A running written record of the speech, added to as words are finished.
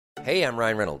Hey, I'm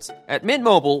Ryan Reynolds. At Mint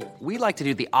Mobile, we like to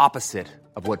do the opposite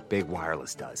of what Big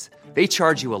Wireless does. They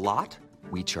charge you a lot,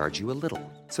 we charge you a little.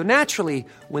 So naturally,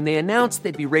 when they announced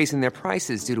they'd be raising their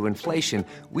prices due to inflation,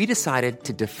 we decided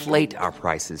to deflate our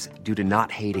prices due to not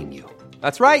hating you.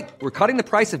 That's right. We're cutting the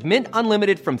price of Mint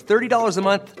Unlimited from $30 a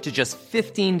month to just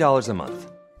 $15 a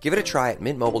month. Give it a try at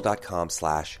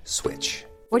mintmobile.com/switch.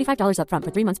 $45 up front for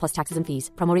 3 months plus taxes and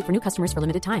fees. Promo rate for new customers for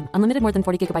limited time. Unlimited more than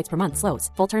 40 gigabytes per month. Slows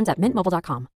full terms at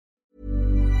mintmobile.com.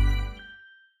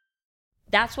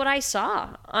 That's what I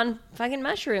saw on fucking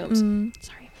mushrooms.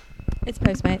 Sorry. It's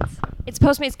Postmates. It's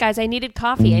Postmates, guys. I needed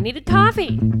coffee. Yeah, let's go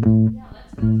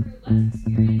through. Let's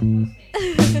experience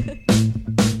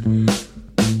Postmates.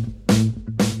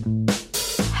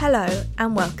 Hello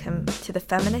and welcome to the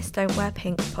Feminists Don't Wear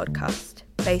Pink podcast,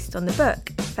 based on the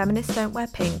book Feminists Don't Wear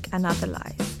Pink and Other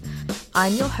Lies.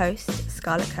 I'm your host,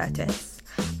 Scarlett Curtis.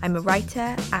 I'm a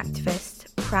writer,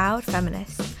 activist, proud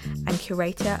feminist, and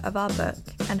curator of our book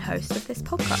and host of this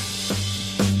podcast.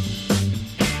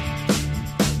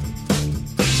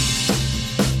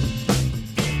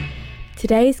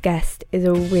 Today's guest is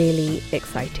a really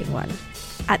exciting one.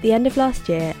 At the end of last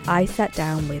year, I sat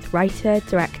down with writer,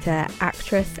 director,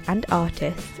 actress and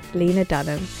artist Lena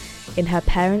Dunham in her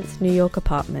parents' New York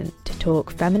apartment to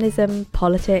talk feminism,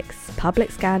 politics,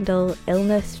 public scandal,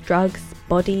 illness, drugs,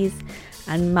 bodies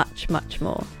and much, much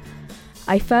more.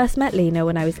 I first met Lena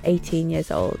when I was 18 years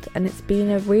old, and it's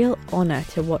been a real honour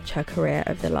to watch her career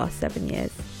over the last 7 years.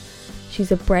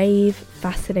 She's a brave,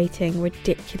 fascinating,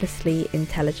 ridiculously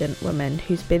intelligent woman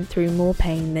who's been through more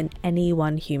pain than any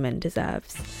one human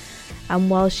deserves. And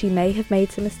while she may have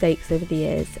made some mistakes over the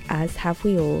years, as have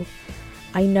we all,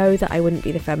 I know that I wouldn't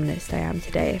be the feminist I am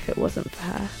today if it wasn't for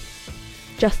her.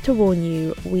 Just to warn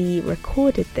you, we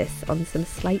recorded this on some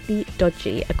slightly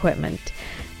dodgy equipment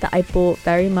that I bought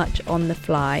very much on the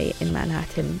fly in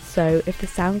Manhattan, so if the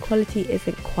sound quality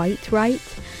isn't quite right,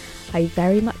 I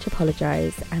very much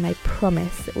apologise, and I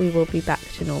promise we will be back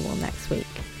to normal next week.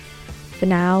 For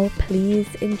now, please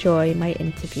enjoy my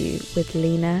interview with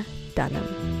Lena Dunham.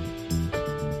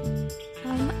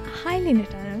 Hi Lena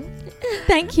Dunham.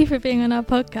 Thank you for being on our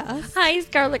podcast. Hi,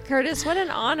 Scarlett Curtis. What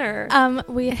an honor.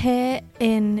 We're here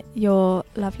in your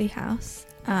lovely house.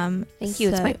 Thank you.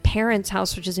 It's my parents'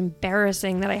 house, which is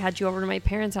embarrassing that I had you over to my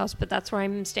parents' house, but that's where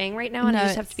I'm staying right now, and I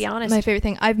just have to be honest. My favourite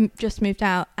thing. I've just moved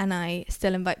out, and I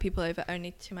still invite people over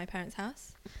only to my parents'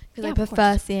 house because I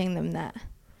prefer seeing them there.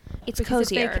 It's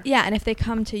cozier. And if they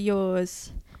come to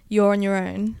yours, you're on your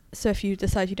own. So if you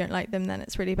decide you don't like them, then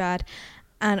it's really bad.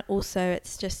 And also,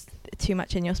 it's just too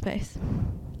much in your space.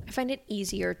 I find it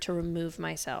easier to remove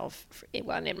myself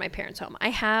when in my parents' home. I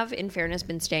have, in fairness,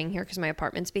 been staying here because my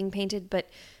apartment's being painted, but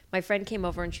my friend came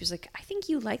over and she was like, I think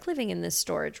you like living in this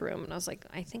storage room. And I was like,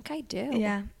 I think I do.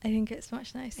 Yeah, I think it's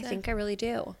much nicer. I think I really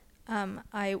do.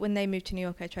 When they moved to New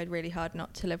York, I tried really hard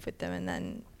not to live with them, and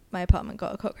then my apartment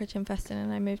got a cockroach infested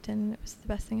and I moved in, and it was the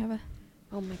best thing ever.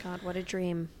 Oh my God, what a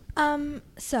dream.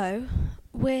 So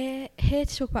we're here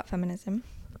to talk about feminism.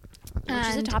 Which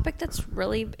is a topic that's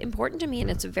really important to me, and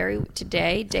it's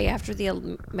today, day after the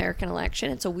American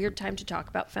election, it's a weird time to talk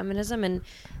about feminism, and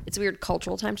it's a weird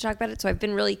cultural time to talk about it, so I've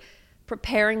been really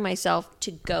preparing myself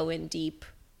to go in deep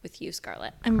with you,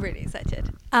 Scarlett. I'm really excited.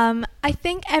 I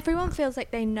think everyone feels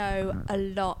like they know a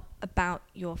lot about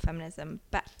your feminism,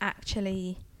 but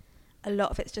actually a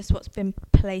lot of it's just what's been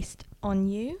placed on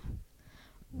you.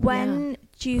 When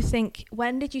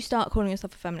did you start calling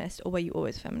yourself a feminist, or were you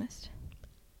always a feminist?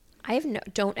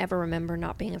 Don't ever remember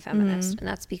not being a feminist, and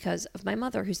that's because of my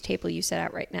mother, whose table you sit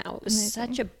at right now. It was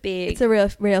such a big... It's a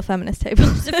real feminist table.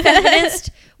 It's a feminist...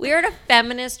 We are at a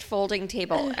feminist folding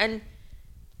table, and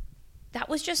that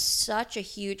was just such a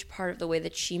huge part of the way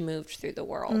that she moved through the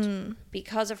world.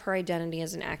 Because of her identity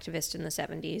as an activist in the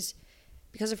 70s,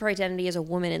 because of her identity as a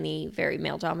woman in the very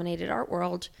male-dominated art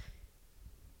world,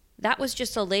 that was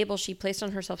just a label she placed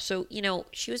on herself. So,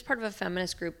 she was part of a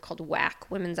feminist group called WAC,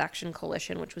 Women's Action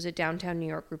Coalition, which was a downtown New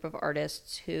York group of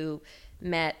artists who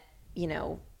met,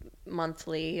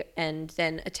 monthly and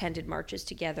then attended marches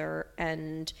together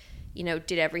and,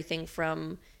 did everything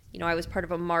from, I was part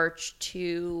of a march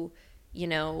to,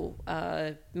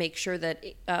 make sure that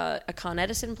a Con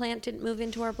Edison plant didn't move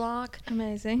into our block.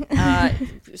 Amazing.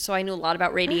 So I knew a lot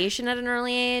about radiation at an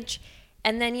early age.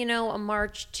 And then, a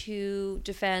march to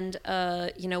defend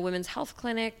women's health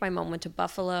clinic. My mom went to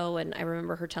Buffalo, and I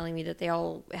remember her telling me that they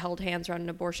all held hands around an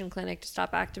abortion clinic to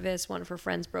stop activists. One of her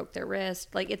friends broke their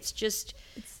wrist. Like, it's just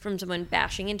from someone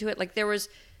bashing into it. Like, there was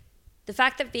the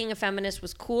fact that being a feminist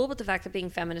was cool, but the fact that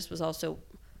being feminist was also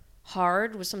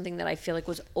hard was something that I feel like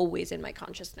was always in my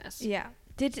consciousness. Yeah.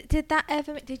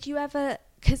 Did you ever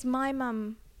because my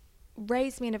mum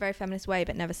raised me in a very feminist way,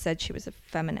 but never said she was a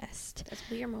feminist. That's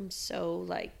why your mom's so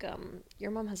like,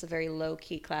 your mom has a very low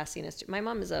key classiness. My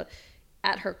mom is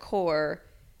at her core,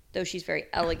 though she's very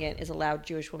elegant, is a loud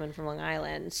Jewish woman from Long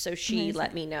Island. So she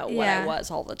let me know what I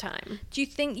was all the time. Do you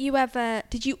think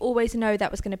did you always know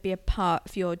that was going to be a part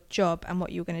of your job and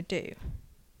what you were going to do?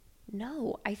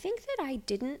 No, I think that I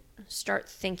didn't start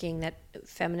thinking that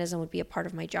feminism would be a part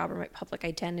of my job or my public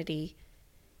identity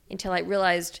until I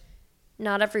realized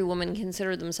not every woman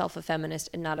considered themselves a feminist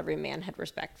and not every man had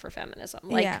respect for feminism.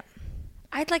 Like,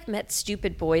 I'd like met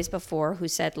stupid boys before who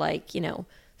said like, you know,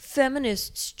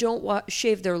 feminists don't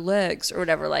shave their legs or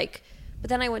whatever. Like, but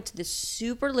then I went to this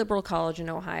super liberal college in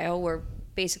Ohio where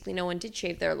basically no one did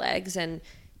shave their legs, and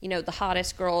you know, the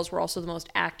hottest girls were also the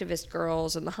most activist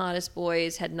girls, and the hottest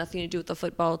boys had nothing to do with the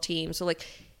football team. So like,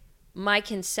 my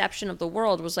conception of the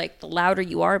world was like, the louder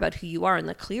you are about who you are and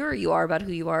the clearer you are about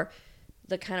who you are,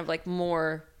 the kind of like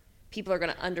more people are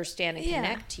going to understand and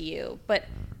connect to you. But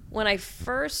when I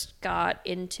first got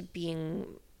into being,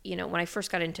 you know, when I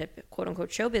first got into quote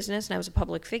unquote show business and I was a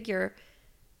public figure,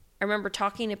 I remember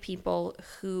talking to people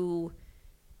who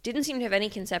didn't seem to have any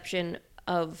conception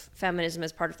of feminism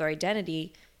as part of their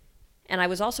identity. And I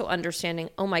was also understanding,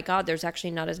 oh my God, there's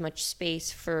actually not as much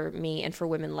space for me and for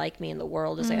women like me in the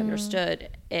world as I understood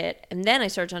it. And then I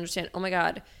started to understand, oh my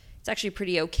God, it's actually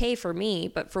pretty okay for me,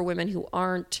 but for women who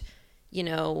aren't, you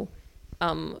know,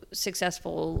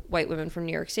 successful white women from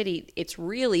New York City, it's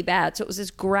really bad. So it was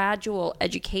this gradual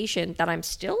education that I'm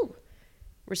still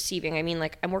receiving. I mean,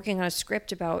 like, I'm working on a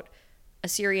script about a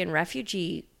Syrian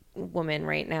refugee woman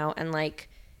right now, and like,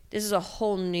 this is a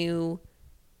whole new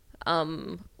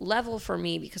level for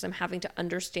me because I'm having to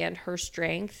understand her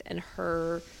strength and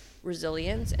her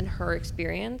resilience and her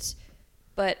experience.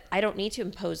 But I don't need to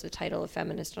impose the title of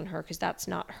feminist on her because that's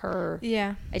not her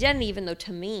identity, even though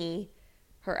to me,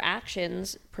 her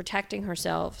actions, protecting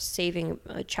herself, saving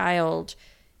a child,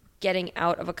 getting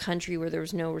out of a country where there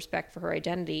was no respect for her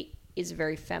identity is a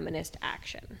very feminist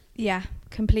action. Yeah,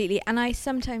 completely. And I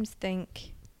sometimes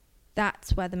think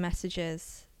that's where the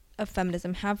messages of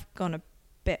feminism have gone a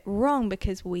bit wrong,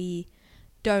 because we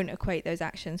don't equate those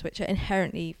actions, which are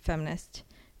inherently feminist,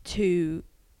 to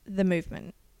the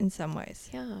movement in some ways.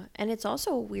 Yeah, and it's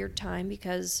also a weird time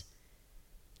because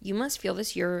you must feel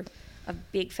this. You're a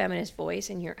big feminist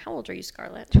voice, and how old are you,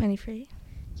 Scarlett? 23.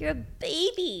 You're a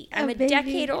baby. I'm a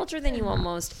decade older than you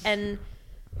almost. And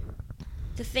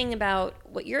the thing about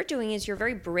what you're doing is you're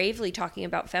very bravely talking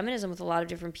about feminism with a lot of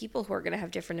different people who are going to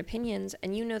have different opinions,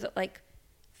 and you know that like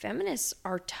feminists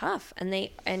are tough, and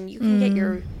you can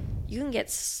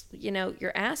get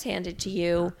your ass handed to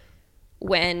you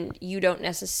when you don't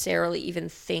necessarily even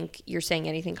think you're saying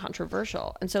anything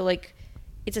controversial. And so like,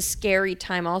 it's a scary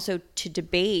time also to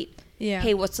debate,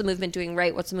 hey, what's the movement doing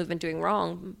right? What's the movement doing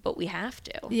wrong? But we have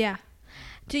to. Yeah.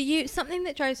 Something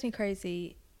that drives me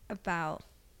crazy about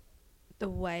the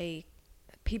way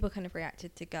people kind of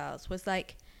reacted to girls was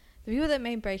like, the people that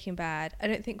made Breaking Bad, I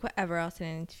don't think were ever asked in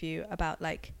an interview about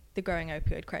like the growing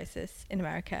opioid crisis in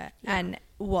America and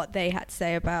what they had to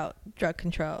say about drug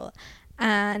control.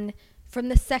 And from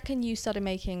the second you started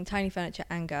making Tiny Furniture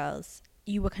and Girls,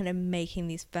 you were kind of making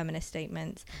these feminist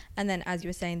statements. And then, as you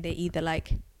were saying, they either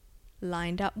like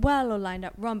lined up well or lined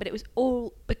up wrong, but it was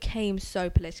all became so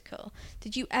political.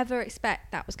 Did you ever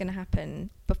expect that was going to happen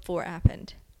before it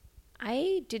happened?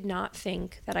 I did not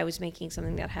think that I was making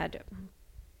something that had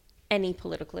any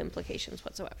political implications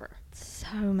whatsoever.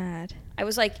 So mad. I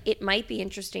was like, it might be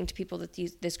interesting to people that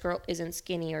this girl isn't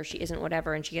skinny or she isn't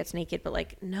whatever and she gets naked, but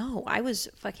like, no, I was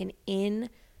fucking in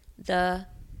the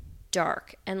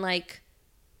dark. And like,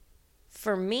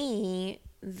 for me,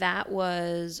 that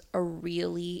was a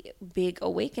really big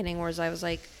awakening, where I was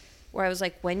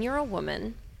like, when you're a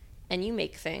woman and you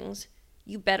make things,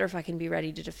 you better fucking be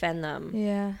ready to defend them.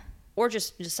 Yeah. Or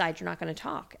just decide you're not going to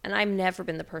talk. And I've never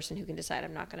been the person who can decide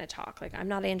I'm not going to talk. Like, I'm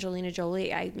not Angelina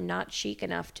Jolie. I'm not chic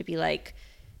enough to be like,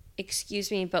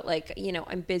 excuse me, but like, you know,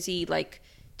 I'm busy like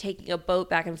taking a boat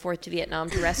back and forth to Vietnam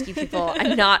to rescue people.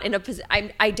 I'm not in a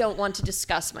position. I don't want to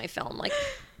discuss my film. Like,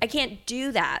 I can't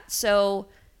do that. So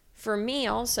for me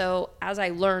also, as I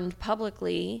learned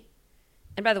publicly,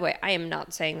 and by the way, I am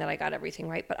not saying that I got everything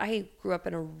right, but I grew up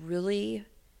in the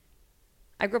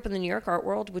New York art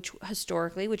world, which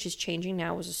historically, which is changing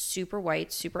now, was a super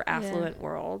white, super affluent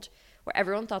world where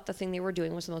everyone thought the thing they were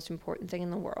doing was the most important thing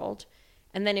in the world.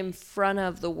 And then in front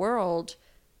of the world,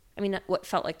 I mean, what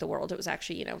felt like the world, it was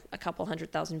actually, you know, a couple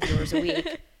 100,000 viewers a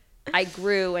week. I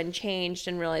grew and changed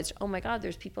and realized, oh my God,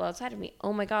 there's people outside of me.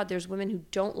 Oh my God, there's women who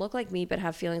don't look like me but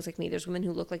have feelings like me. There's women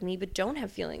who look like me but don't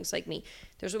have feelings like me.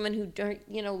 There's women who don't,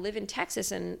 live in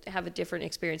Texas and have a different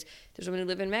experience. There's women who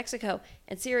live in Mexico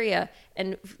and Syria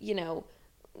and,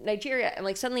 Nigeria. And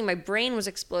like suddenly my brain was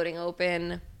exploding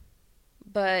open,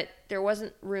 but there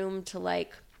wasn't room to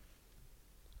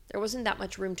there wasn't that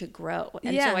much room to grow.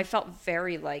 And so I felt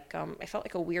very I felt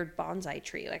like a weird bonsai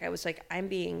tree. Like I was like, I'm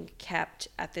being kept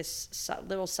at this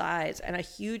little size. And a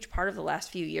huge part of the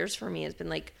last few years for me has been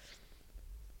like,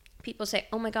 people say,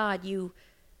 oh my God, you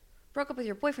broke up with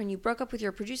your boyfriend. You broke up with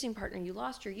your producing partner. You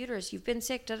lost your uterus. You've been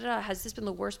sick. Has this been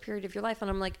the worst period of your life?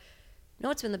 And I'm like,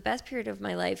 no, it's been the best period of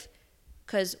my life.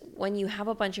 Because when you have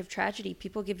a bunch of tragedy,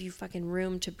 people give you fucking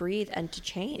room to breathe and to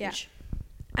change. Yeah.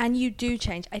 And you do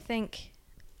change. I think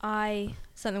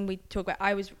something we talk about,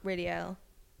 I was really ill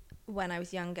when I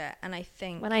was younger, and I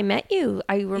think when I met you,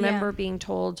 I remember being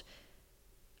told,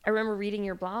 I remember reading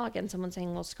your blog and someone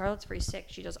saying, well, Scarlett's very sick.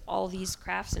 She does all these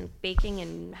crafts and baking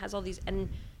and has all these, and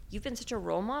you've been such a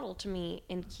role model to me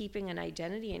in keeping an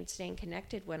identity and staying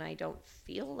connected when I don't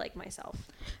feel like myself.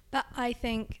 But I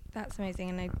think that's amazing,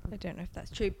 and I don't know if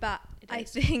that's true, but I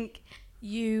think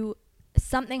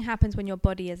something happens when your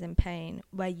body is in pain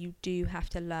where you do have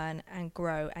to learn and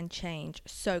grow and change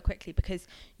so quickly, because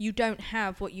you don't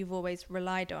have what you've always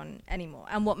relied on anymore.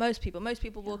 And what most people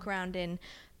walk around in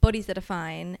bodies that are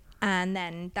fine, and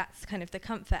then that's kind of the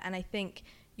comfort. And I think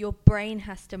your brain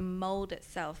has to mold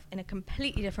itself in a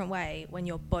completely different way when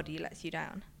your body lets you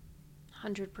down.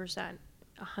 100%.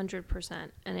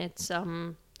 And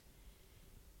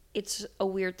it's a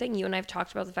weird thing. You and I have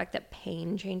talked about the fact that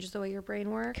pain changes the way your brain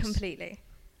works.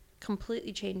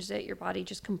 Completely changes it. Your body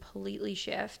just completely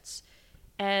shifts.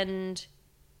 And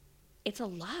it's a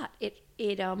lot.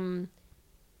 I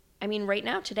mean, right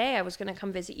now, today, I was going to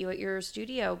come visit you at your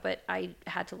studio, but I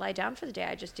had to lie down for the day.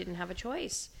 I just didn't have a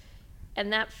choice.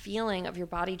 And that feeling of your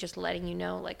body just letting you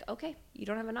know, like, okay, you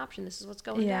don't have an option. This is what's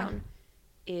going down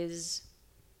is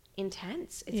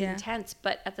intense. It's intense.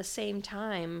 But at the same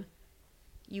time,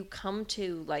 you come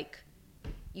to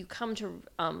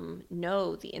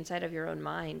know the inside of your own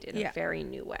mind in a very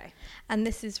new way. And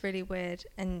this is really weird,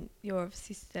 and you're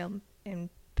obviously still in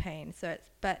pain,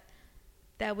 but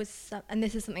there was and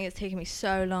this is something that's taken me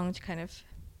so long to kind of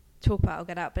talk about or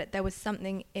get out, but there was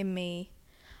something in me.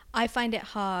 I find it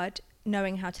hard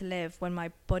knowing how to live when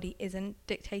my body isn't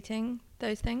dictating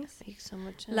those things. Makes so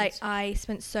much sense. Like, I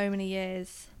spent so many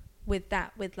years with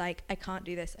like, I can't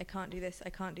do this, I can't do this, I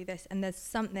can't do this. And there's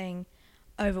something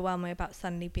overwhelming about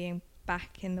suddenly being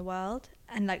back in the world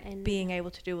and being able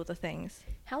to do all the things.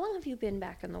 How long have you been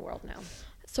back in the world now?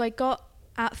 So I got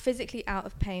physically out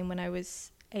of pain when I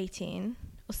was 18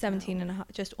 or 17 and a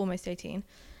half, just almost 18.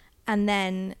 And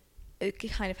then it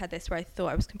kind of had this where I thought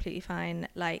I was completely fine.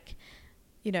 Like,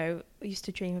 I used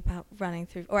to dream about running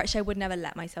through, or actually I would never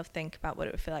let myself think about what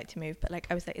it would feel like to move. But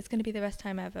I was like, it's going to be the best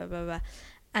time ever, blah, blah, blah.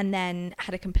 And then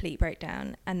had a complete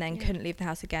breakdown, and then couldn't leave the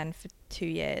house again for 2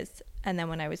 years. And then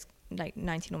when I was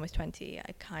 19, almost 20,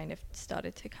 I kind of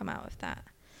started to come out of that.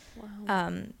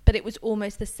 Wow. But it was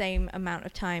almost the same amount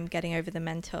of time getting over the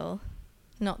mental.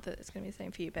 Not that it's going to be the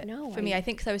same for you, but for me, I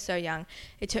think because I was so young,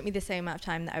 it took me the same amount of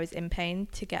time that I was in pain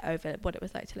to get over what it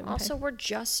was like to live in pain. Also, we're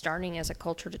just starting as a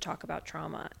culture to talk about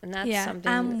trauma. And that's something...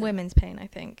 and women's pain, I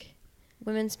think.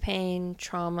 Women's pain,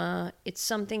 trauma, it's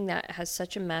something that has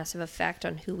such a massive effect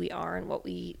on who we are and what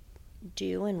we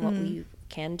do and what we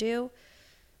can do.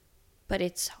 But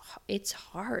it's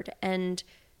hard. And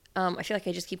I feel like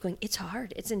I just keep going, it's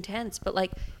hard, it's intense. But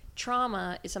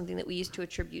trauma is something that we used to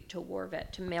attribute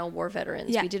to male war veterans.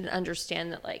 Yeah. We didn't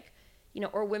understand that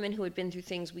or women who had been through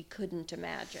things we couldn't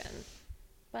imagine.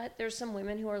 But there's some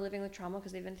women who are living with trauma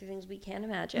because they've been through things we can't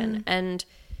imagine. And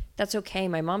that's okay.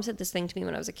 My mom said this thing to me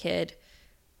when I was a kid.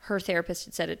 Her therapist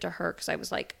had said it to her because I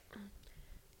was like,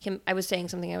 I was saying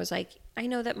something. I was like, I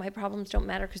know that my problems don't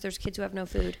matter because there's kids who have no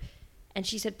food. And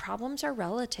she said, problems are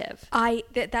relative.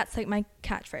 That's like my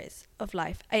catchphrase of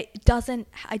life. I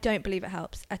don't believe it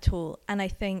helps at all. And I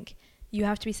think you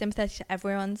have to be sympathetic to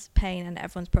everyone's pain and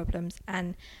everyone's problems.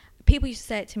 And people used to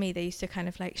say it to me. They used to kind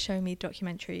of show me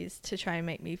documentaries to try and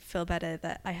make me feel better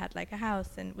that I had a house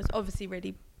and was obviously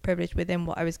really privileged within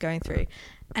what I was going through.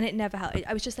 And it never helped.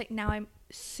 I was just now I'm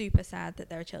super sad that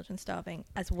there are children starving,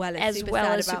 as well as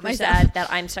super sad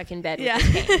that I'm stuck in bed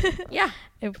with this pain. Yeah.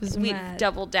 It was We've mad.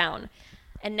 doubled down.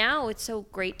 And now it's so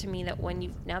great to me that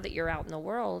now that you're out in the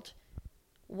world,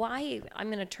 I'm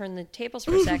going to turn the tables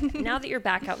for a sec. Now that you're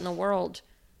back out in the world,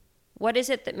 what is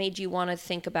it that made you want to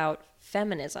think about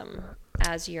feminism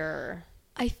as your...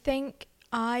 I think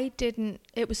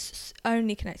it was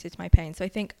only connected to my pain. So I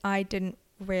think I didn't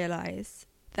realize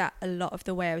that a lot of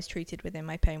the way I was treated within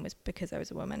my pain was because I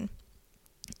was a woman.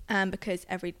 Because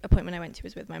every appointment I went to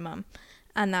was with my mum.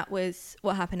 And that was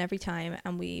what happened every time.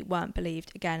 And we weren't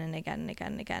believed again and again and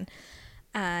again and again.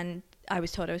 And I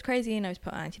was told I was crazy, and I was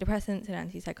put on antidepressants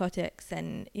and antipsychotics.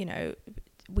 And, you know,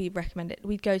 we'd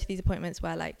go to these appointments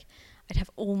where, like, I'd have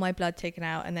all my blood taken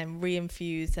out and then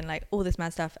re-infused and, like, all this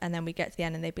mad stuff. And then we'd get to the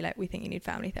end and they'd be like, we think you need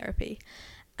family therapy.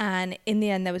 And in the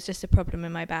end, there was just a problem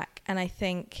in my back. And I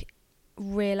think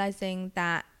realizing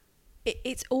that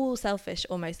it's all selfish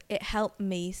almost, it helped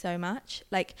me so much,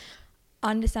 like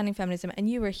understanding feminism, and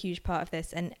you were a huge part of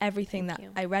this, and everything that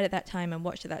I read at that time and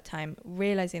watched at that time,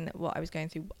 realizing that what I was going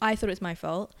through, I thought it was my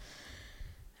fault,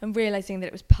 and realizing that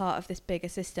it was part of this bigger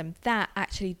system, that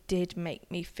actually did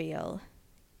make me feel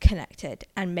connected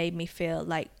and made me feel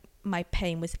like my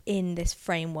pain was in this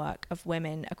framework of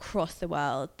women across the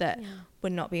world that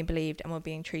were not being believed and were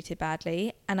being treated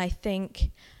badly. And I think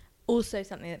also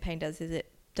something that pain does is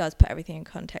it does put everything in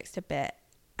context a bit,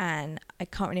 and I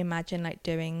can't really imagine like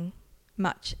doing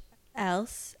much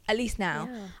else, at least now.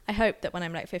 I hope that when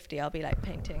I'm like 50 I'll be like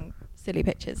painting silly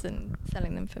pictures and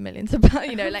selling them for millions of pounds,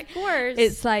 you know, like, of course.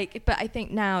 It's like, but I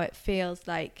think now it feels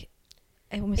like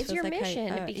it almost feels your like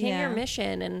mission. It became your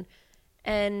mission,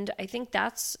 and I think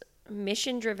that's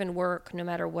mission driven work, no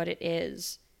matter what it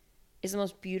is the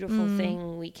most beautiful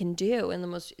thing we can do and the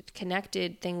most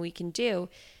connected thing we can do.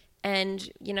 And,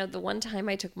 you know, the one time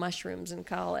I took mushrooms in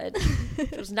college,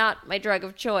 it was not my drug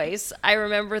of choice. I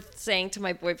remember saying to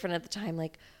my boyfriend at the time,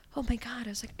 like, oh my God, I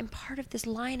was like, I'm part of this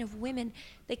line of women.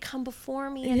 They come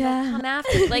before me and they'll come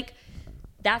after me. Like,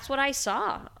 that's what I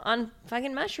saw on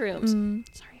fucking mushrooms.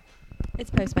 Sorry.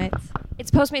 It's Postmates. It's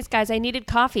Postmates, guys. I needed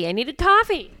coffee. Yeah,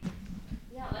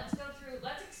 let's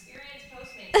experience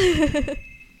Postmates.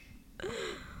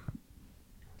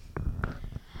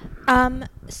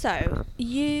 So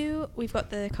we've got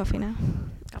the coffee now.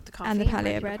 Got the coffee and the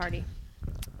paleo bread. Party.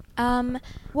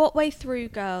 What way through,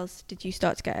 girls, did you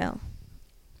start to get ill?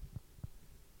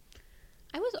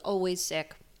 I was always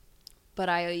sick, but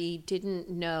I didn't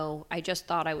know. I just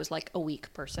thought I was like a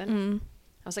weak person.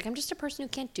 I was like, I'm just a person who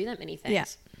can't do that many things. Yeah.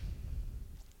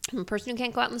 I'm a person who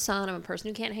can't go out in the sun. I'm a person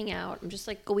who can't hang out. I'm just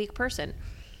like a weak person.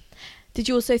 Did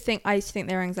you also think, I used to think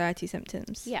they were anxiety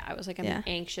symptoms? Yeah, I was like, I'm an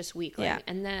anxious weakling. Yeah.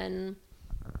 And then...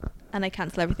 And I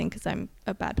cancel everything because I'm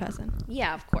a bad person.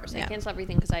 Yeah, of course. I cancel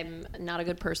everything because I'm not a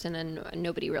good person and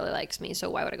nobody really likes me, so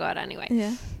why would I go out anyway?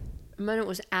 Yeah. And then it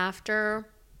was after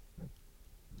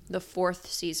the 4th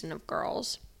season of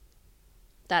Girls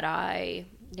that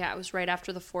it was right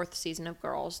after the 4th season of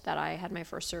Girls that I had my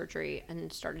first surgery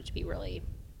and started to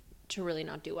really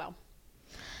not do well.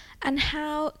 And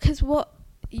how, because I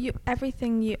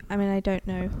don't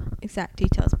know exact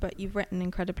details, but you've written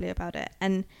incredibly about it,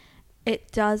 and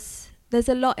there's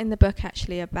a lot in the book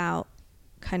actually about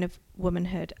kind of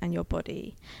womanhood and your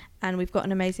body, and we've got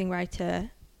an amazing writer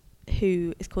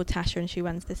who is called Tasha, and she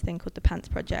runs this thing called the Pants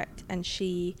Project, and when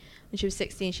she was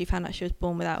 16 she found out she was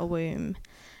born without a womb,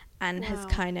 and has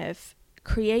kind of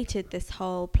created this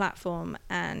whole platform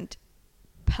and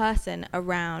person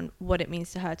around what it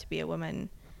means to her to be a woman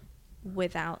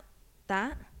without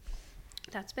that.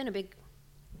 That's been a big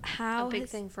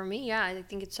thing for me. Yeah, I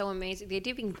think it's so amazing. The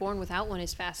idea of being born without one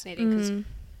is fascinating because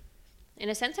in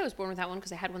a sense I was born without one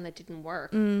because I had one that didn't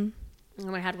work and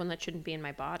I had one that shouldn't be in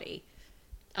my body.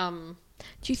 Do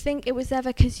you think it was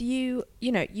ever, because you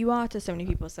are to so many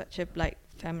people such a like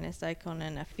feminist icon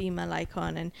and a female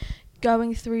icon, and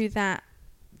going through that,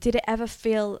 did it ever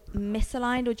feel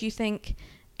misaligned, or do you think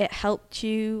it helped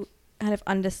you kind of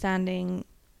understanding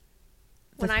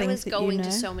when I was going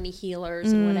to so many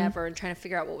healers and whatever and trying to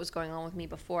figure out what was going on with me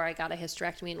before I got a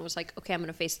hysterectomy, and was like, okay, I'm going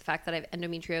to face the fact that I have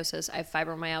endometriosis, I have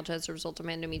fibromyalgia as a result of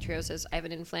my endometriosis, I have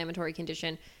an inflammatory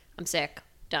condition, I'm sick,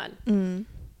 done.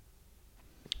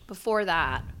 Before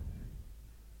that,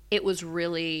 it was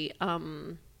really,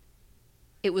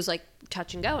 it was like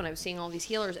touch and go, and I was seeing all these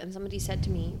healers, and somebody said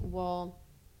to me, well,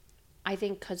 I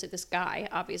think because of this guy,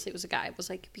 obviously it was a guy, it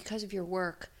was like, because of your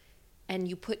work, and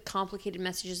you put complicated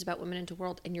messages about women into the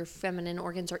world, and your feminine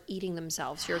organs are eating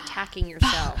themselves. You're attacking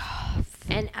yourself.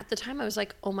 And at the time I was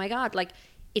like, oh my God, like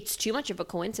it's too much of a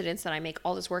coincidence that I make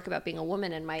all this work about being a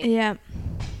woman, and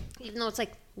even though it's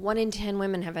like 1 in 10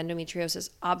 women have endometriosis,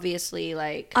 obviously,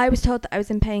 like... I was told that I was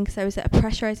in pain because I was at a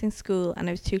pressurizing school and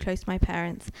I was too close to my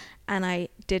parents, and I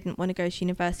didn't want to go to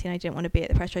university, and I didn't want to be at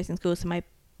the pressurizing school, so my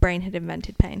brain had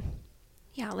invented pain.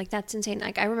 Yeah, like that's insane.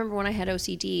 Like I remember when I had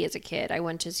OCD as a kid, I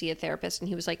went to see a therapist and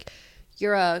he was like,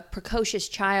 you're a precocious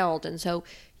child, and so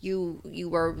you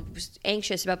were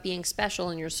anxious about being special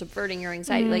and you're subverting your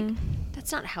anxiety. Like,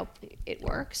 that's not how it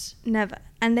works. Never.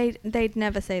 And they'd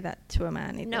never say that to a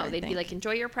man either. No, they'd be like,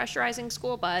 enjoy your pressurizing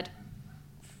school, bud.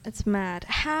 It's mad.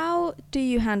 How do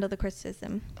you handle the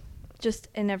criticism? Just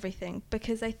in everything?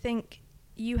 Because I think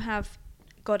you have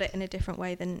got it in a different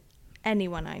way than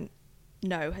anyone I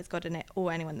know has gotten it,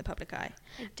 or anyone in the public eye.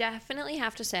 I definitely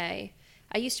have to say,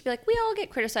 I used to be like, we all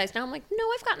get criticized. Now I'm like, no,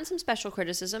 I've gotten some special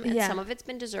criticism, and some of it's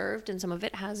been deserved and some of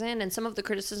it hasn't, and some of the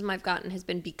criticism I've gotten has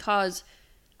been because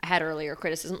I had earlier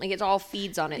criticism. Like, it all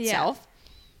feeds on itself.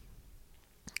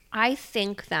 Yeah. I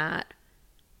think that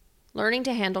learning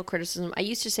to handle criticism, I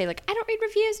used to say, like, I don't read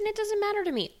reviews and it doesn't matter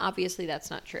to me. Obviously,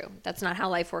 that's not true. That's not how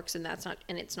life works, and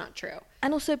it's not true.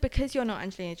 And also, because you're not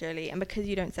Angelina Jolie and because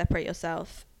you don't separate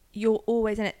yourself, you're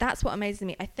always in it. That's what amazes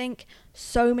me. I think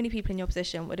so many people in your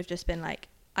position would have just been like,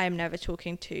 I am never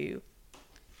talking to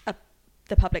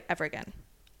the public ever again.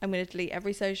 I'm going to delete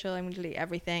every social. I'm going to delete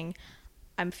everything.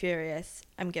 I'm furious.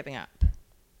 I'm giving up.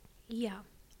 Yeah.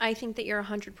 I think that you're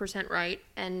 100% right.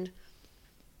 And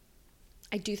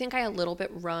I do think I've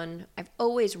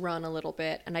always run a little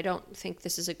bit, and I don't think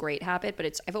this is a great habit,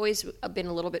 but I've always been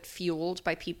a little bit fueled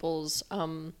by people's,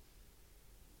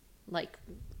 like,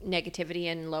 negativity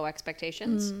and low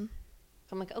expectations. So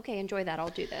I'm like, okay, enjoy that. I'll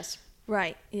do this.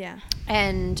 Right. Yeah.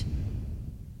 And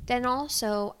then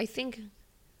also, I think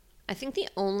the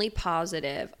only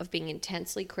positive of being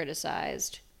intensely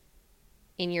criticized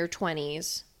in your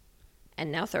 20s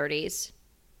and now 30s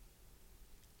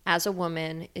as a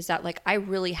woman is that, like, I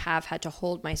really have had to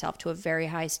hold myself to a very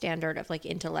high standard of, like,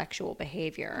 intellectual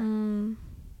behavior.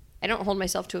 I don't hold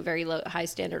myself to a very high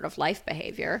standard of life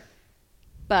behavior,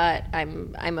 but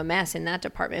I'm a mess in that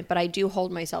department. But I do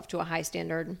hold myself to a high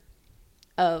standard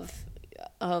I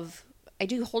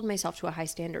do hold myself to a high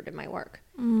standard in my work,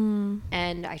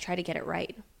 and I try to get it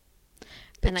right.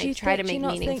 But and I try to make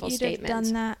meaningful statements. Do you not think you'd have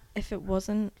done that if it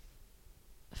wasn't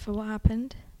for what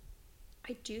happened?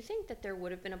 I do think that there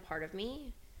would have been a part of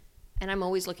me, and I'm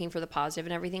always looking for the positive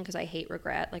and everything because I hate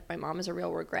regret. Like, my mom is a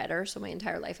real regretter, so my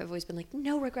entire life I've always been like,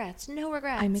 no regrets, no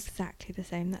regrets. I'm exactly the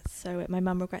same. That's so it. My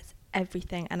mum regrets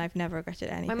everything, and I've never regretted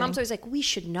anything. My mom's always like, we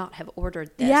should not have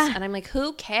ordered this. Yeah. And I'm like,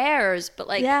 who cares? But,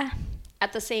 like, yeah.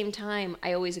 At the same time,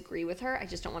 I always agree with her. I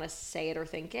just don't want to say it or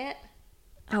think it.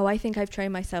 Oh, I think I've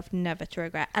trained myself never to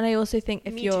regret. And I also think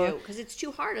if Me you're... too, because it's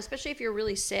too hard, especially if you're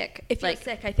really sick. If you're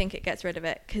sick, I think it gets rid of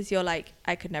it, because you're like,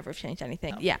 I could never have changed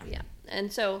anything. Yeah.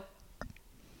 And so...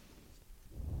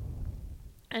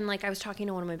 And, like, I was talking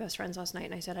to one of my best friends last night,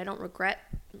 and I said, I don't regret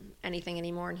anything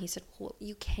anymore. And he said, well,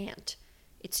 you can't.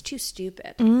 It's too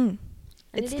stupid.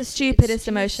 It's the stupidest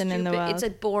emotion in the world. It's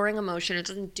a boring emotion. It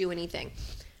doesn't do anything.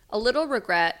 A little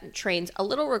regret trains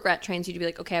you to be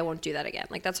like, okay, I won't do that again.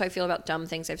 Like, that's how I feel about dumb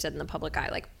things I've said in the public eye.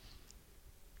 Like,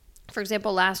 for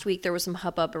example, last week there was some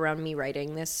hubbub around me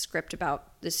writing this script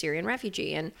about the Syrian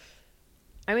refugee, and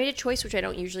I made a choice which I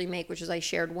don't usually make, which is I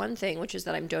shared one thing, which is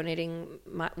that I'm donating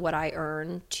what I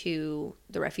earn to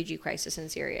the refugee crisis in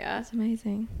Syria. That's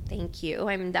amazing. Thank you.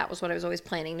 I mean, that was what I was always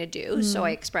planning to do, so I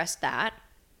expressed that.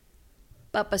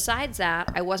 But besides that,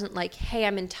 I wasn't like, hey,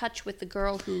 I'm in touch with the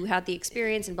girl who had the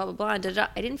experience and blah, blah, blah. And da-da.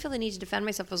 I didn't feel the need to defend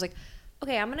myself. I was like,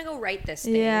 okay, I'm going to go write this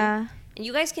thing. Yeah. And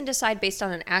you guys can decide based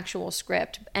on an actual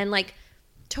script. And, like,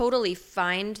 totally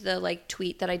find the, like,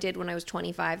 tweet that I did when I was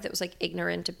 25 that was, like,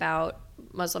 ignorant about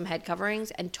Muslim head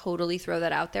coverings and totally throw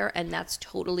that out there. And that's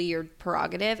totally your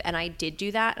prerogative. And I did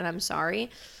do that, and I'm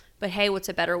sorry. But hey, what's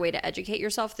a better way to educate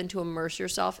yourself than to immerse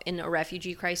yourself in a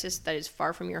refugee crisis that is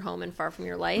far from your home and far from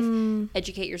your life?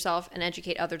 Educate yourself and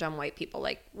educate other dumb white people.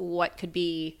 Like, what could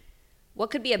be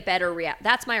a better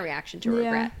that's my reaction to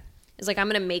regret. It's like, I'm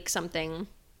going to make something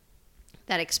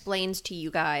that explains to you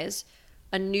guys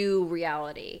a new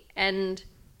reality. And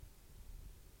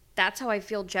that's how I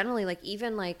feel generally. Like,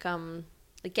 even like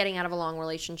getting out of a long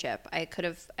relationship, I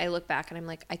look back and I'm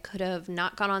like, I could have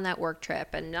not gone on that work trip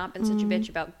and not been such a bitch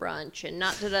about brunch and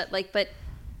not do that, like, but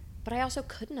I also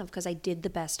couldn't have, because I did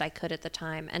the best I could at the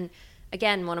time. And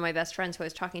again, one of my best friends who I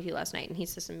was talking to last night, and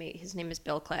his name is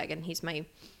Bill Clegg, and he's my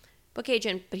book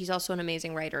agent, but he's also an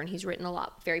amazing writer, and he's written a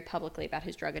lot very publicly about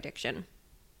his drug addiction.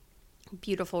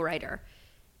 Beautiful writer.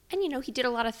 And, you know, he did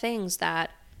a lot of things that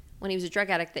when he was a drug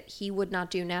addict that he would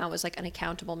not do now as, like, an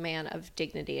accountable man of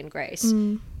dignity and grace.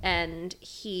 And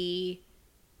he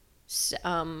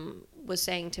was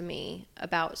saying to me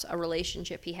about a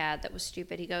relationship he had that was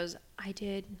stupid. He goes,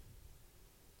 it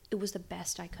was the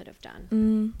best I could have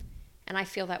done. And I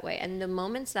feel that way. And the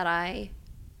moments that I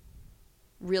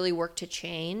really work to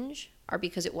change are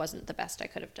because it wasn't the best I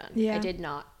could have done. Yeah. I did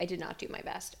not do my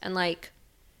best. And like,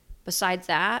 besides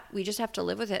that, we just have to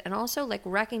live with it. And also like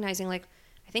recognizing, like,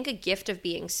 I think a gift of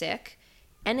being sick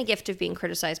and a gift of being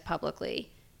criticized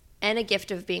publicly and a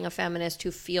gift of being a feminist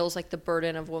who feels like the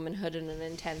burden of womanhood in an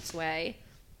intense way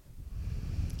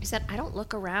is that I don't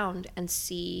look around and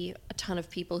see a ton of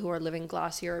people who are living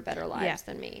glossier or better lives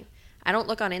than me. I don't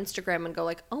look on Instagram and go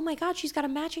like, oh my God, she's got a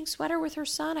matching sweater with her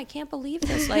son. I can't believe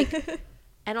this. Like,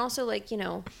 and also like, you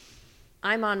know,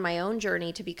 I'm on my own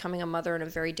journey to becoming a mother in a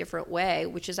very different way,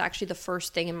 which is actually the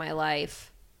first thing in my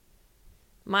life.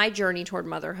 My journey toward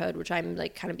motherhood, which I'm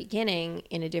like kind of beginning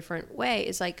in a different way,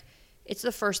 is like, it's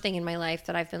the first thing in my life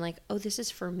that I've been like, oh, this is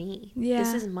for me. Yeah.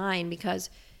 This is mine, because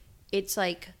it's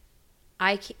like,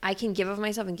 I can give of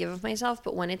myself and give of myself,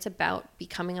 but when it's about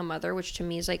becoming a mother, which to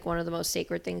me is like one of the most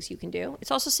sacred things you can do, it's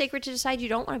also sacred to decide you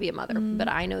don't want to be a mother, but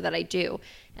I know that I do.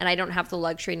 And I don't have the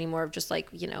luxury anymore of just like,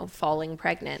 you know, falling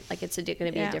pregnant. Like it's going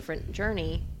to be a different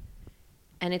journey,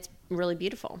 and it's really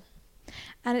beautiful.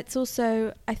 And it's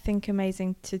also, I think,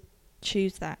 amazing to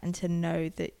choose that and to know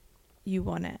that you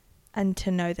want it and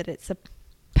to know that it's a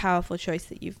powerful choice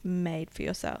that you've made for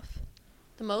yourself.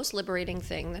 The most liberating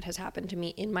thing that has happened to me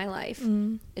in my life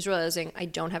is realizing I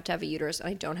don't have to have a uterus and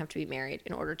I don't have to be married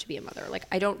in order to be a mother. Like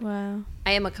I don't,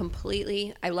 I am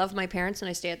I love my parents and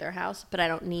I stay at their house, but I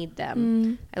don't need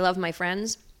them. I love my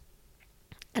friends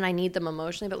and I need them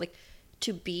emotionally, but like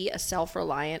to be a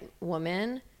self-reliant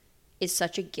woman is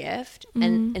such a gift.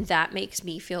 And that makes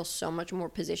me feel so much more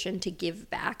positioned to give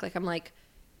back. Like I'm like,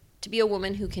 to be a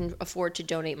woman who can afford to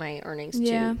donate my earnings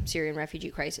to Syrian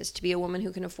refugee crisis, to be a woman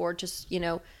who can afford to, you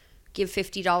know, give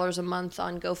 $50 a month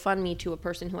on GoFundMe to a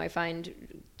person who I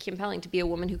find compelling, to be a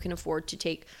woman who can afford to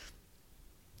take,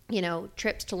 you know,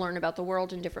 trips to learn about the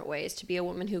world in different ways, to be a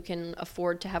woman who can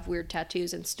afford to have weird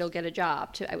tattoos and still get a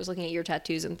job. I was looking at your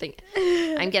tattoos and think,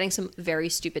 I'm getting some very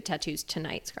stupid tattoos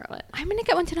tonight, Scarlett. I'm going to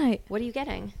get one tonight. What are you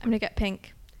getting? I'm going to get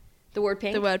pink. The word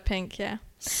pink? The word pink, yeah.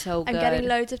 So good. I'm getting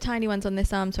loads of tiny ones on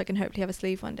this arm so I can hopefully have a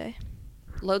sleeve one day.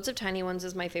 Loads of tiny ones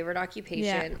is my favorite occupation.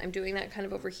 Yeah. I'm doing that kind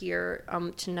of over here.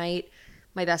 Tonight,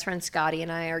 my best friend Scotty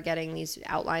and I are getting these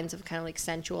outlines of kind of like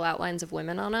sensual outlines of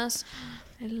women on us.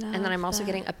 I love And then I'm also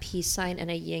getting a peace sign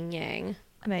and a yin yang.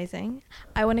 Amazing.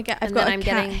 I've got a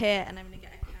cat here and I'm going to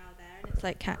get a cow there. And it's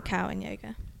like cat, cow and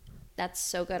yoga. That's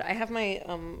so good. I have my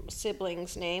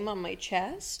sibling's name on my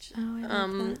chest. Oh, I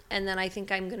love that. And then I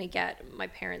think I'm going to get my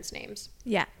parents' names.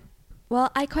 Yeah.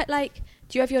 Well, I quite like...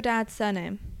 Do you have your dad's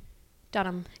surname?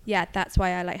 Dunham. Yeah, that's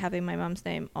why I like having my mum's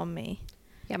name on me.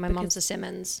 Yeah, my mom's a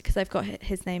Simmons. Because I've got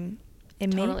his name in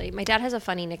me. Totally. My dad has a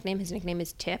funny nickname. His nickname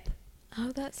is Tip.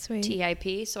 Oh, that's sweet.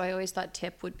 T-I-P. So I always thought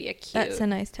Tip would be a cute... That's a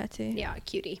nice tattoo. Yeah, a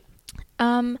cutie.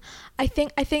 I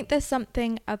think there's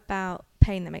something about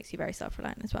pain that makes you very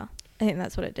self-reliant as well. I think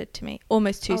that's what it did to me.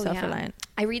 Almost too self-reliant. Yeah.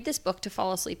 I read this book to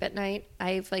fall asleep at night.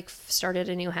 I've like started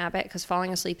a new habit because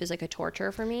falling asleep is like a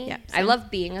torture for me. Yeah, I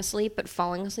love being asleep, but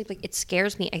falling asleep, like it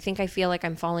scares me. I think I feel like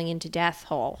I'm falling into death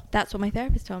hole. That's what my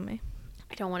therapist told me.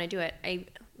 I don't want to do it.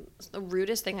 The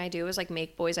rudest thing I do is like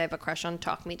make boys I have a crush on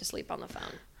talk me to sleep on the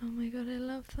phone. Oh my God, I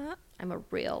love that. I'm a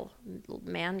real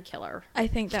man killer. I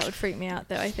think that would freak me out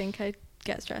though. I think I'd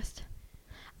get stressed.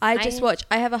 I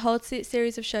have a whole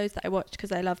series of shows that I watch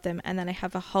because I love them, and then I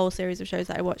have a whole series of shows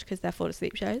that I watch because they're fall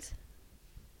asleep shows.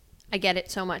 I get it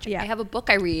so much. Yeah. I have a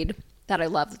book I read that I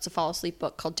love that's a fall asleep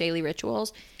book called Daily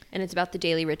Rituals, and it's about the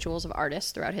daily rituals of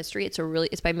artists throughout history.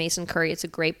 It's by Mason Curry. It's a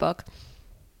great book.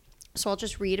 So I'll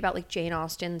just read about like Jane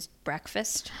Austen's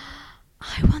breakfast.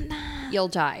 I want that. You'll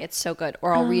die. It's so good.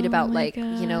 Or I'll read about like,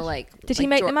 you know, like... Did he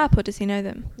make them up or does he know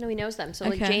them? No, he knows them. So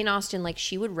like Jane Austen, like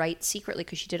she would write secretly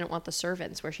because she didn't want the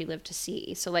servants where she lived to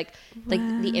see. So like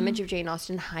the image of Jane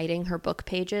Austen hiding her book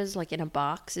pages like in a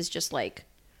box is just like...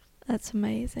 That's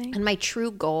amazing. And my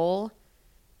true goal...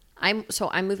 I'm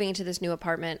moving into this new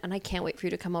apartment and I can't wait for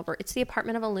you to come over. It's the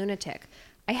apartment of a lunatic.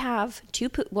 I have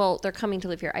they're coming to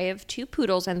live here. I have 2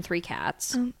 poodles and 3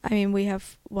 cats. I mean, we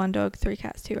have 1 dog, 3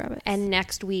 cats, 2 rabbits. And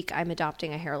next week, I'm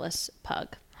adopting a hairless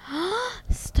pug.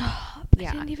 Stop. Yeah.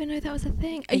 I didn't even know that was a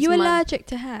thing. Are you allergic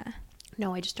to hair?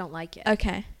 No, I just don't like it.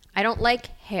 Okay. I don't like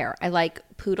hair. I like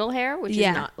poodle hair, which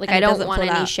is not... Like, I don't want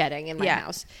any shedding in my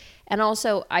house. And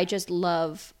also, I just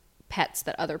love pets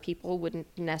that other people wouldn't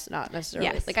not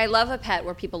necessarily. Yes. Like I love a pet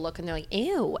where people look and they're like,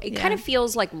 ew. It kind of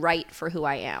feels like right for who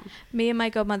I am. Me and my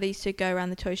godmother used to go around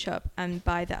the toy shop and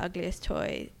buy the ugliest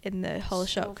toy in the whole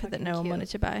shop that no one wanted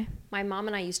to buy. My mom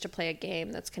and I used to play a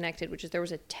game that's connected, which is there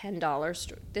was a $10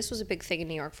 store. This was a big thing in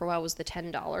New York for a while, was the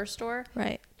 $10 store.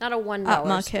 Right. Not a $1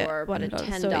 Upmarket store, but a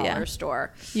 $10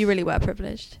 store. You really were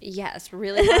privileged. Yes,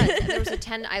 really was. And there was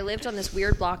I lived on this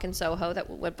weird block in Soho that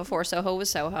went before Soho was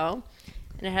Soho.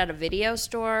 And it had a video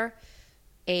store,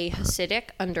 a Hasidic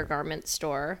undergarment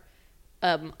store,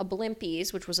 a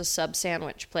Blimpies, which was a sub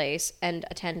sandwich place, and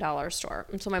a $10 store.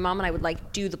 And so my mom and I would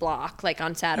like do the block, like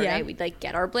on Saturday. Yeah. We'd like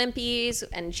get our Blimpies,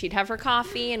 and she'd have her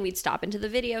coffee, and we'd stop into the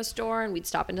video store, and we'd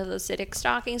stop into the Hasidic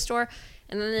stocking store.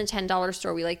 And then in the $10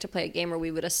 store, we like to play a game where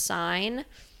we would assign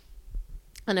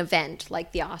an event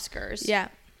like the Oscars. Yeah.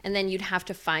 And then you'd have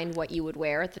to find what you would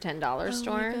wear at the $10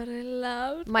 store. Oh my God, I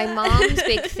love My that. mom's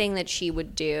big thing that she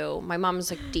would do, my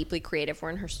mom's like deeply creative. We're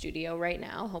in her studio right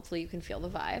now. Hopefully you can feel the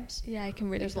vibes. Yeah, I can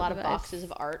really There's a feel lot the of vibes. boxes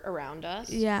of art around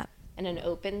us. Yeah. And an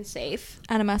open safe.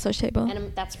 And a massage table.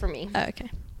 And that's for me. Oh,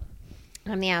 okay.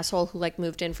 I'm the asshole who like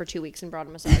moved in for 2 weeks and brought a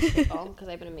massage table because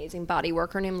I have an amazing body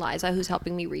worker named Liza who's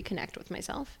helping me reconnect with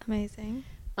myself. Amazing.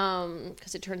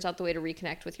 Because it turns out the way to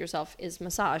reconnect with yourself is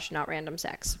massage, not random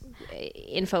sex.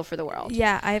 Info for the world.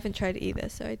 Yeah, I haven't tried it either,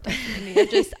 so I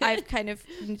definitely I've kind of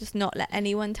just not let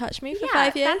anyone touch me for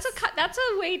 5 years. That's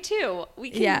a way too.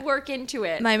 We can work into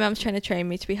it. My mum's trying to train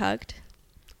me to be hugged.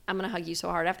 I'm gonna hug you so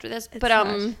hard after this. It's But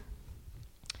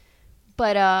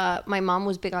hard. my mom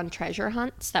was big on treasure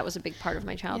hunts. That was a big part of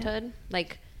my childhood. Yeah.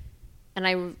 Like, and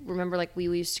I remember like we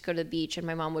used to go to the beach and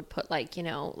my mom would put like, you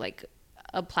know, like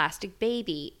a plastic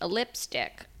baby, a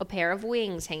lipstick, a pair of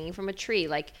wings hanging from a tree.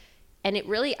 Like, and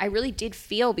I really did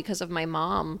feel because of my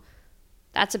mom.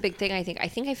 That's a big thing. I think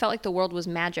I felt like the world was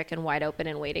magic and wide open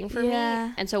and waiting for me.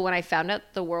 And so when I found out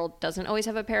the world doesn't always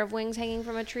have a pair of wings hanging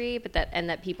from a tree, but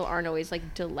that people aren't always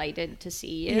like delighted to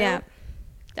see you. Yeah.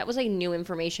 That was like new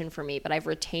information for me, but I've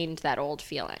retained that old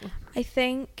feeling. I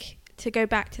think to go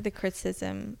back to the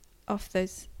criticism of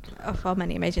our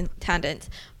many amazing tangents,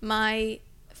 my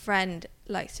friend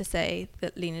likes to say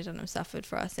that Lena Dunham suffered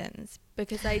for our sins,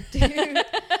 because I do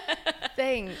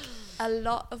think a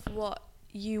lot of what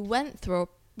you went through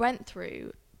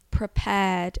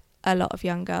prepared a lot of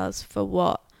young girls for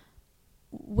what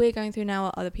we're going through now,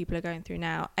 what other people are going through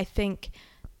now. I think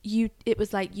it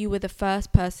was like you were the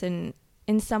first person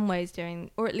in some ways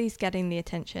doing, or at least getting the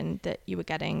attention that you were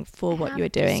getting for what you were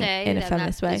doing in a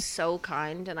feminist way. Is so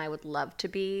kind, and I would love to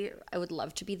be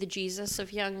the Jesus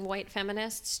of young white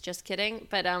feminists. Just kidding,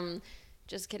 but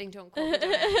just kidding. Don't quote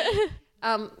me.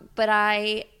 But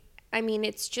I mean,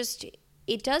 it's just,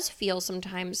 it does feel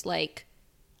sometimes like,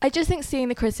 I just think seeing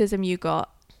the criticism you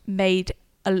got made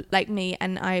like me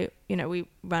and I, you know, we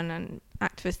run an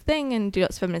activist thing and do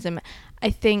lots of feminism.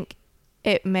 I think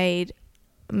it made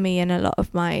me and a lot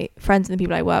of my friends and the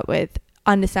people I work with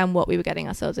understand what we were getting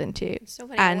ourselves into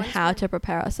and how to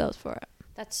prepare ourselves for it.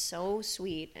 That's so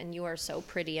sweet, and you are so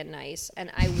pretty and nice. And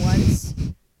I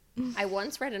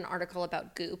once read an article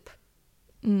about Goop,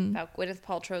 about Gwyneth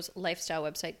Paltrow's lifestyle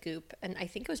website Goop, and I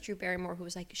think it was Drew Barrymore who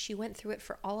was like, she went through it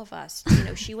for all of us. You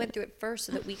know, she went through it first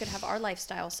so that we could have our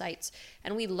lifestyle sites,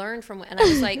 and we learned from. And I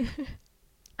was like,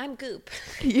 I'm Goop.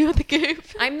 You're the Goop.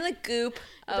 I'm the Goop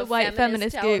of the white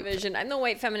feminist television. Goop. I'm the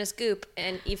white feminist Goop,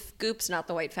 and if Goop's not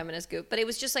the white feminist Goop, but it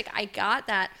was just like I got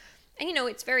that, and you know,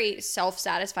 it's very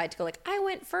self-satisfied to go like I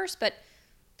went first, but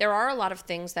there are a lot of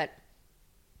things that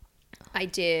I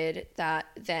did that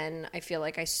then I feel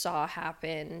like I saw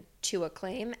happen to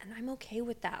acclaim, and I'm okay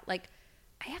with that. Like,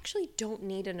 I actually don't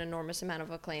need an enormous amount of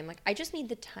acclaim. Like, I just need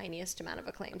the tiniest amount of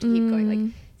acclaim to keep going.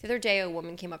 Like, the other day, a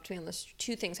woman came up to me on this.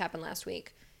 2 things happened last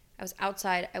week. I was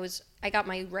outside. I got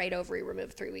my right ovary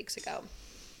removed 3 weeks ago.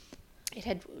 It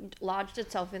had lodged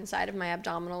itself inside of my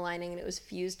abdominal lining, and it was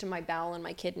fused to my bowel and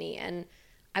my kidney. And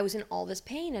I was in all this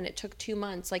pain, and it took 2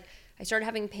 months. Like, I started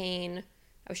having pain.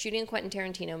 I was shooting a Quentin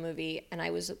Tarantino movie, and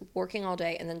I was working all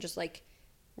day, and then just like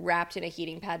wrapped in a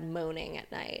heating pad moaning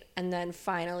at night. And then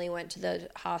finally went to the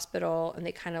hospital, and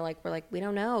they kind of like were like, we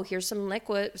don't know, here's some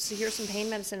liquid, here's some pain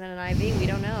medicine and an IV, we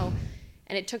don't know.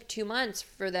 And it took 2 months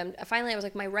for them. Finally I was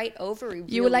like, my right ovary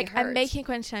really You were like, hurts. I'm making a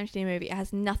Quentin Tarantino movie, it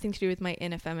has nothing to do with my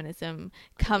inner feminism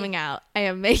coming out. I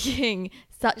am making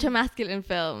such a masculine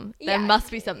film. There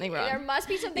must be something wrong. There must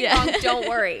be something wrong. Don't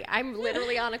worry, I'm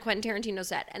literally on a Quentin Tarantino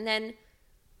set. And then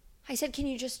I said, can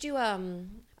you just do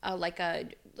like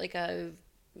a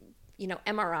you know,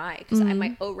 MRI, because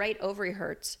my right ovary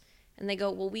hurts. And they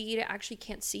go, well, we actually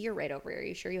can't see your right ovary. Are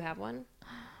you sure you have one?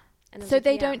 And So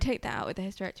they don't take that out with the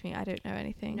hysterectomy? I don't know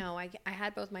anything. No, I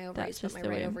had both my ovaries, but my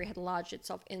right ovary had lodged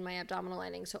itself in my abdominal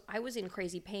lining. So I was in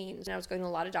crazy pain. And I was going to a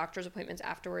lot of doctor's appointments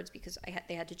afterwards because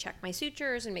they had to check my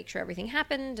sutures and make sure everything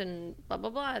happened and blah, blah,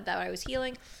 blah, that I was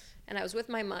healing. And I was with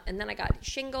my mom. And then I got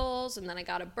shingles, and then I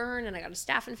got a burn, and I got a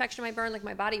staph infection in my burn. Like,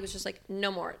 my body was just like,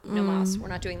 no more, no mas. We're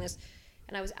not doing this.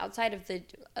 And I was outside of the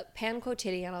Pan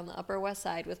Quotidian on the Upper West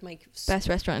Side with my... Best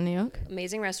restaurant in New York.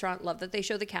 Amazing restaurant. Love that they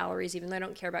show the calories. Even though I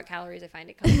don't care about calories, I find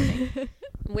it comforting.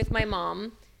 I'm with my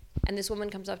mom, and this woman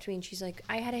comes up to me, and she's like,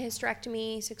 I had a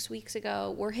hysterectomy 6 weeks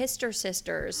ago. We're Hyster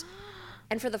sisters.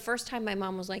 And for the first time, my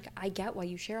mom was like, I get why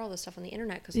you share all this stuff on the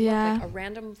internet. Because like a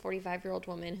random 45-year-old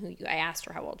woman who I asked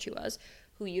her how old she was,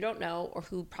 who you don't know or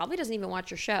who probably doesn't even watch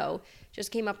your show,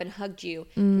 just came up and hugged you.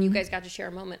 And you guys got to share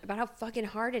a moment about how fucking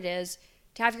hard it is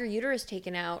to have your uterus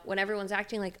taken out when everyone's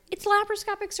acting like it's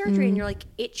laparoscopic surgery. And you're like,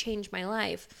 it changed my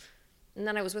life. And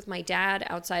then I was with my dad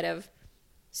outside of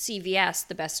CVS,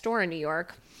 the best store in New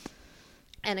York.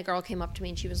 And a girl came up to me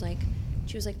and she was like,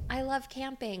 I love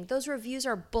camping. Those reviews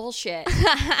are bullshit.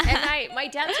 And my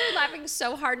dad started laughing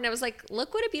so hard. And I was like,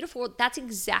 look what a beautiful world. That's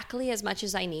exactly as much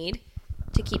as I need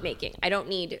to keep making. I don't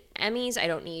need Emmys. I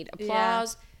don't need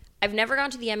applause. Yeah. I've never gone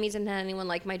to the Emmys and had anyone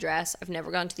like my dress. I've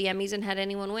never gone to the Emmys and had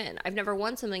anyone win. I've never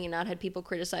won something and not had people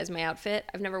criticize my outfit.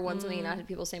 I've never won something and not had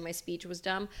people say my speech was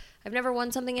dumb. I've never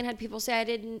won something and had people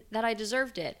say that I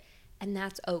deserved it. And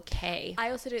that's okay. I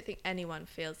also don't think anyone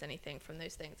feels anything from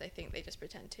those things. I think they just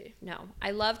pretend to. No. I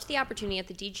loved the opportunity at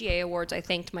the DGA Awards. I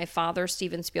thanked my father,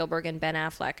 Steven Spielberg, and Ben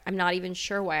Affleck. I'm not even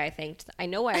sure why I thanked. I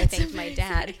know why I thanked my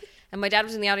dad. And my dad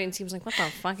was in the audience. He was like, what the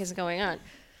fuck is going on?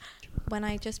 When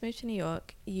I just moved to New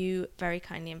York, you very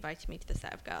kindly invited me to the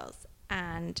set of Girls.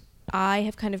 And I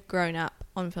have kind of grown up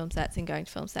on film sets and going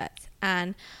to film sets.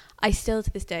 And I still to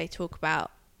this day talk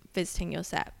about visiting your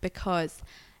set because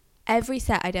every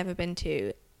set I'd ever been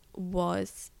to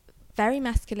was very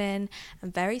masculine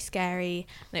and very scary.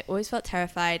 And I always felt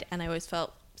terrified and I always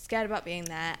felt scared about being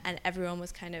there. And everyone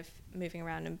was kind of moving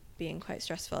around and being quite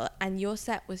stressful. And your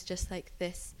set was just like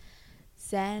this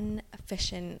zen,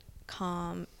 efficient,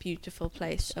 calm, beautiful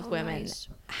place of women. Nice.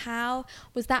 How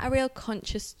was that a real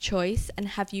conscious choice, and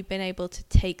have you been able to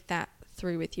take that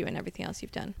through with you and everything else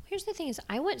you've done? Here's the thing is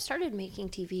I started making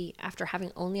TV after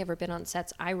having only ever been on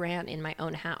sets I ran in my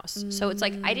own house. So it's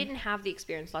like I didn't have the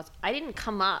experience lots. I didn't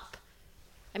come up.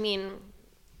 I mean,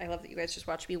 I love that you guys just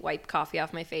watched me wipe coffee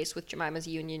off my face with Jemima's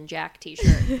Union Jack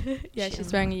t-shirt. Yeah,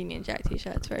 she's wearing a Union Jack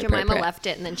t-shirt. It's very Jemima left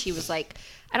it and then she was like,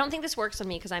 I don't think this works on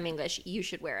me because I'm English. You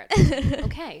should wear it.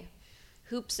 Okay.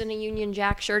 Hoops and a Union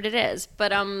Jack shirt it is.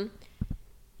 But, you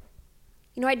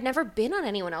know, I'd never been on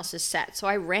anyone else's set, so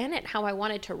I ran it how I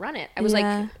wanted to run it. I was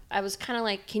I was kind of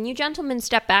like, can you gentlemen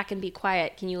step back and be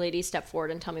quiet? Can you ladies step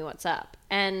forward and tell me what's up?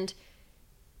 And,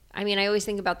 I mean, I always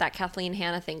think about that Kathleen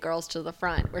Hanna thing, Girls to the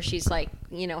Front, where she's like,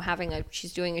 you know,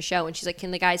 she's doing a show, and she's like,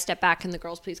 can the guys step back? Can the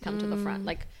girls please come to the front?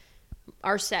 Like,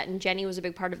 our set, and Jenny was a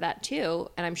big part of that too,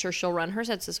 and I'm sure she'll run her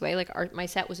sets this way. Like, my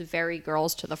set was very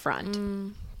girls to the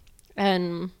front.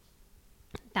 And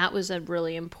that was a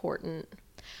really important...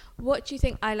 What do you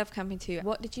think I Love Camping too?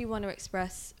 What did you want to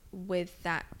express with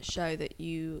that show that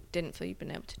you didn't feel you'd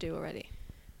been able to do already?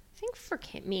 I think for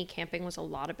me, camping was a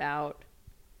lot about...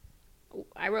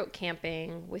 I wrote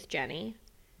camping with Jenny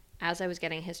as I was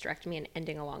getting a hysterectomy and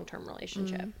ending a long-term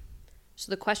relationship.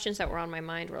 So the questions that were on my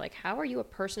mind were like, how are you a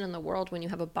person in the world when you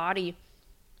have a body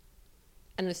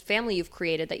and this family you've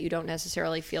created that you don't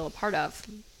necessarily feel a part of?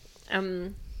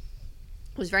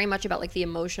 It was very much about like the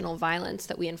emotional violence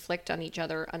that we inflict on each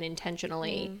other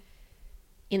unintentionally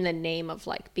in the name of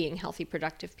like being healthy,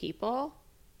 productive people.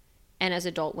 And as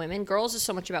adult women, Girls is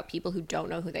so much about people who don't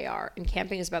know who they are. And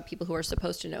camping is about people who are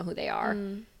supposed to know who they are,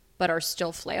 but are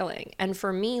still flailing. And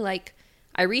for me, like,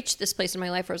 I reached this place in my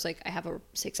life where I was like, I have a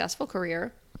successful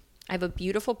career. I have a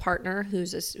beautiful partner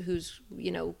who's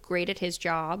you know, great at his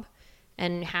job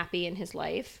and happy in his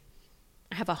life.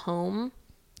 I have a home.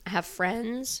 I have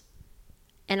friends.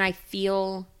 And I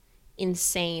feel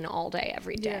insane all day,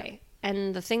 every day. Yeah.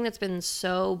 And the thing that's been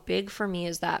so big for me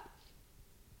is that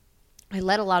I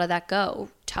let a lot of that go.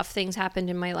 Tough things happened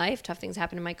in my life. Tough things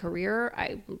happened in my career.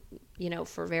 You know,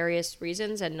 for various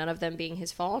reasons, and none of them being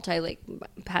his fault. I like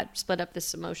had split up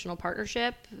this emotional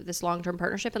partnership, this long-term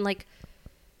partnership. And like,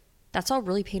 that's all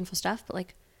really painful stuff. But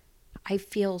like, I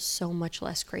feel so much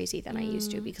less crazy than I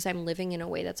used to because I'm living in a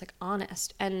way that's like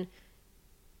honest. And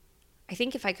I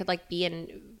think if I could like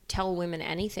tell women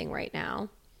anything right now,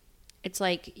 it's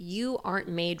like, you aren't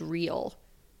made real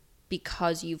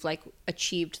because you've like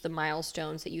achieved the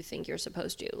milestones that you think you're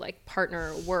supposed to, like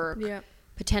partner, work,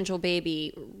 potential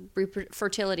baby,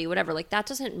 fertility, whatever. Like, that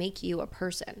doesn't make you a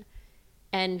person.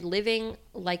 And living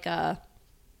an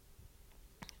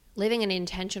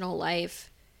intentional life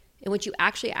in which you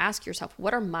actually ask yourself,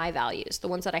 what are my values? The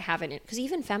ones that I haven't. Because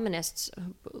even feminists,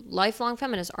 lifelong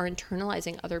feminists, are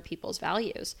internalizing other people's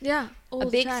values. Yeah. A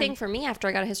big thing for me after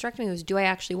I got a hysterectomy was, do I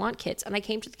actually want kids? And I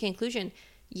came to the conclusion,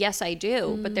 yes, I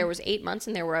do. But there was 8 months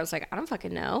in there where I was like, I don't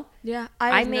fucking know. Yeah.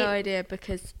 I have no idea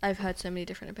because I've heard so many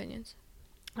different opinions.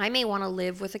 I may want to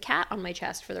live with a cat on my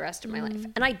chest for the rest of my life.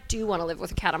 And I do want to live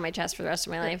with a cat on my chest for the rest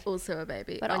of my life. Also a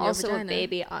baby. But on also your a vagina.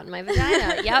 baby on my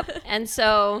vagina. Yep. And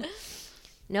so,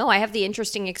 no, I have the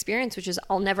interesting experience, which is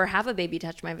I'll never have a baby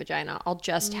touch my vagina. I'll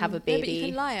just have a baby. Yeah, but you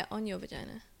can lie it on your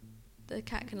vagina. The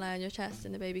cat can lie on your chest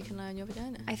and the baby can lie on your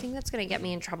vagina. I think that's going to get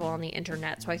me in trouble on the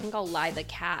internet. So I think I'll lie the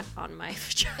cat on my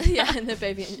vagina. Yeah, and the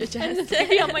baby on your chest. And the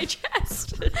baby on my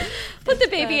chest. Put the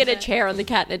baby in a chair and the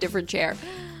cat in a different chair.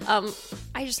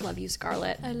 I just love you,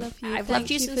 Scarlett. I love you. I've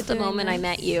loved you since the moment I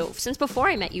met you. Since before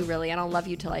I met you, really. And I'll love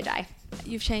you till I die.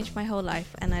 You've changed my whole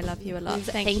life and I love you a lot.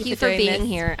 Thank you for being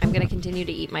here. I'm going to continue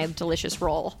to eat my delicious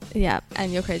roll. Yeah,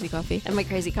 and your crazy coffee. And my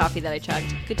crazy coffee that I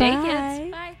chugged. Good day,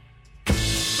 kids. Bye.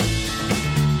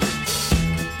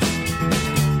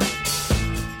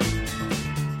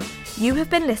 You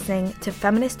have been listening to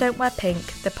Feminists Don't Wear Pink,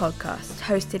 the podcast,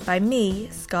 hosted by me,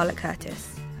 Scarlett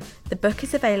Curtis. The book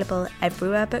is available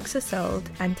everywhere books are sold,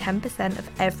 and 10% of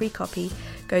every copy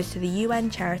goes to the UN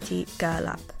charity Girl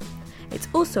Up. It's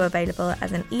also available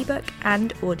as an ebook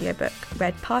and audiobook,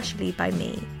 read partially by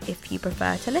me, if you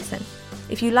prefer to listen.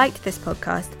 If you liked this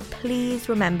podcast, please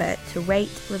remember to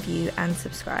rate, review, and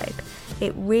subscribe.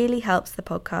 It really helps the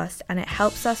podcast, and it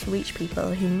helps us reach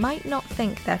people who might not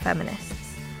think they're feminists.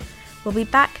 We'll be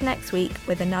back next week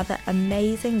with another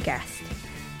amazing guest.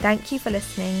 Thank you for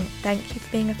listening. Thank you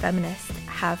for being a feminist.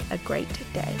 Have a great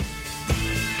day.